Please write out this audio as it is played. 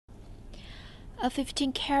A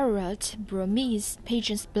 15-carat Burmese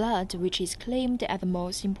pigeon's blood, which is claimed as the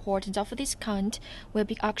most important of this kind, will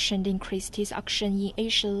be auctioned in Christie's auction in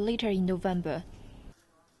Asia later in November.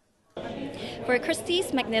 For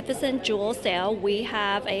Christie's magnificent jewel sale, we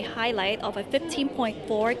have a highlight of a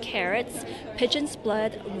 15.4 carats pigeon's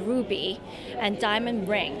blood ruby and diamond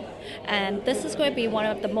ring. And this is going to be one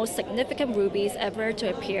of the most significant rubies ever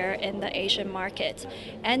to appear in the Asian market.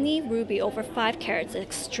 Any ruby over 5 carats is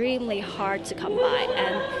extremely hard to come by,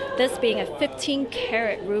 and this being a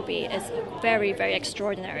 15-carat ruby is very, very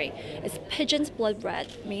extraordinary. It's pigeon's blood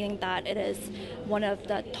red, meaning that it is one of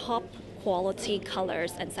the top quality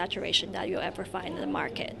colors and saturation that you'll ever find in the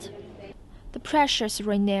market. The precious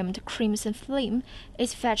renamed Crimson Flame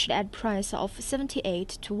is fetched at a price of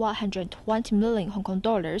 78 to 120 million Hong Kong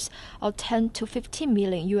dollars, or 10 to 15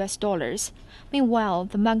 million US dollars. Meanwhile,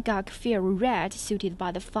 the Mangak Fiery Red, suited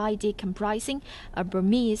by the 5D comprising a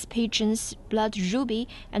Burmese pigeon's blood ruby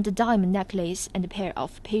and a diamond necklace and a pair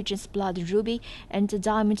of pigeon's blood ruby and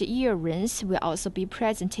diamond earrings, will also be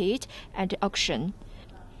presented at the auction.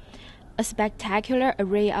 A spectacular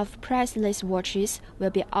array of priceless watches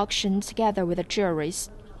will be auctioned together with the jewelries.